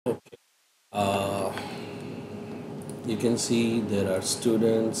uh, you can see there are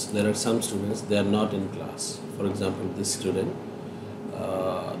some students, they are not in class. For example, this student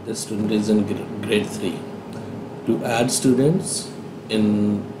is in grade 3. To add students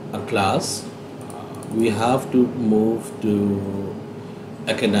in a class, we have to move to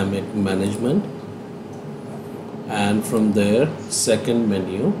academic management, and from there, second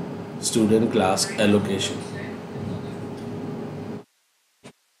menu, student class allocation.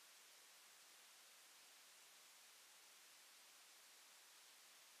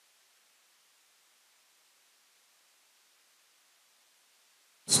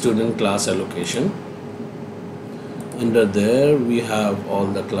 Student class allocation. Under there we have all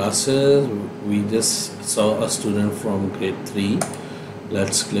the classes. We just saw a student from grade 3.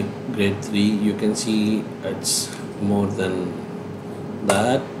 Let's click grade 3. You can see it's more than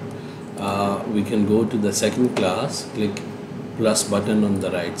that. We can go to the second class, click plus button on the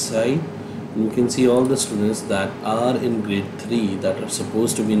right side. You can see all the students that are in grade 3, that are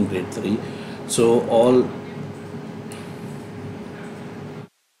supposed to be in grade 3. So all,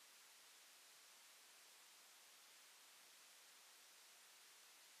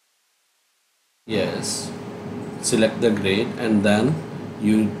 yes, select the grade and then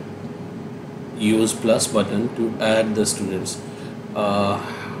you use plus button to add the students. uh,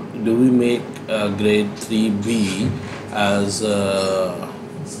 do we make grade 3B as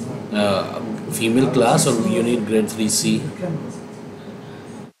female class, or you need grade 3C?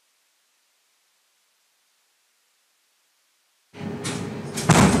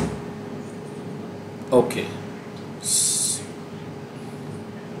 Okay.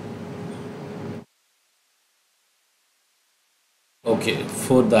 Okay,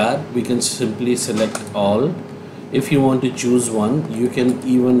 for that we can simply select all. If you want to choose one, you can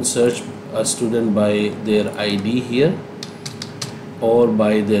even search a student by their ID here or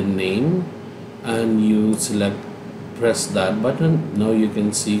by their name, and you select, press that button. Now you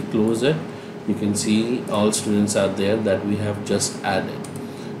can see, close it. You can see all students are there that we have just added.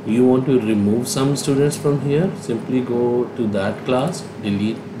 You want to remove some students from here, simply go to that class,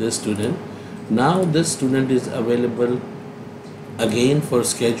 delete this student. Now this student is available again for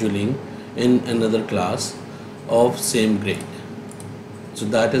scheduling in another class of same grade. So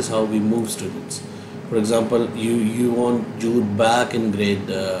that is how we move students. For example, you want Jude back in grade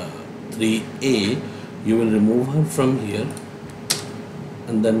 3A, you will remove her from here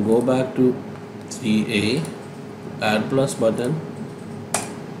and then go back to 3A, add plus button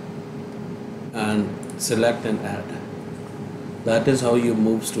and select and add. That is how you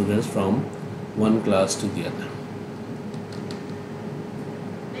move students from one class to the other.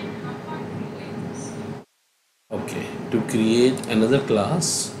 Okay, to create another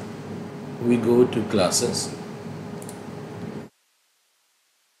class, we go to classes.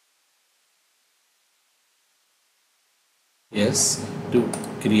 Yes, to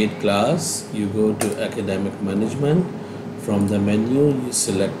create class, you go to academic management. From the menu, you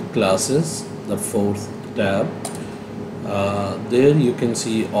select classes, the fourth tab. There you can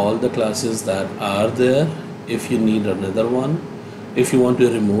see all the classes that are there. If you need another one, if you want to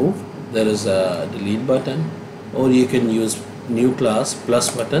remove, there is a delete button, or you can use new class plus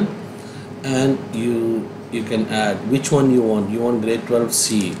button, and you can add which one you want. You want grade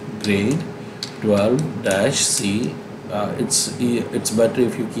 12C, grade 12-C. It's better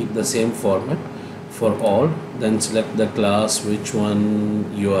if you keep the same format for all. Then select the class which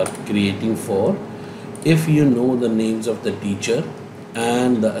one you are creating for. If you know the names of the teacher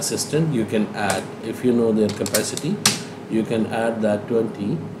and the assistant, you can add. If you know their capacity, you can add that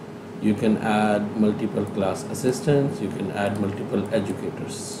 20. You can add multiple class assistants, you can add multiple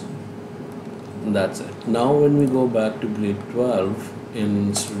educators. And that's it. Now when we go back to grade 12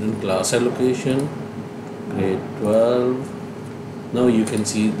 in student class allocation, grade 12, now you can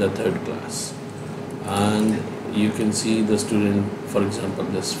see the third class, and you can see the student, for example,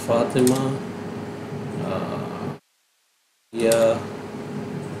 this Fatima, yeah,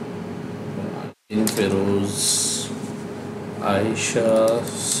 in Feroz, Aisha,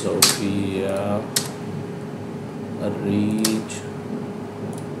 Sophia, Reach.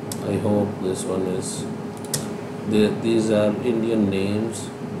 I hope this one is. These are Indian names.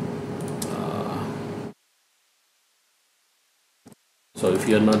 So if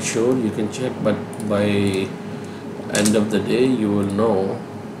you are not sure, you can check. But by end of the day, you will know.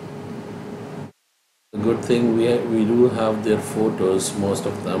 The good thing we do have their photos, most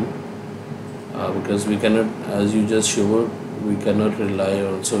of them, because we cannot, as you just showed, we cannot rely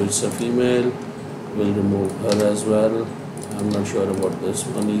on. So it's a female. We'll remove her as well. I'm not sure about this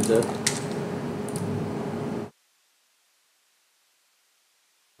one either.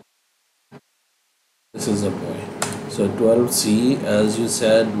 this is a boy. So 12C, as you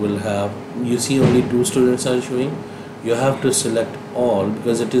said, will have, you see only 2 students are showing. You have to select all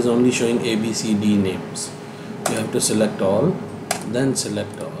because it is only showing A, B, C, D names. You have to select all, then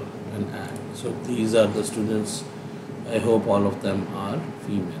select all and add. So these are the students. I hope all of them are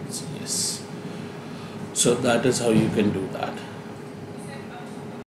females. Yes. So that is how you can do that.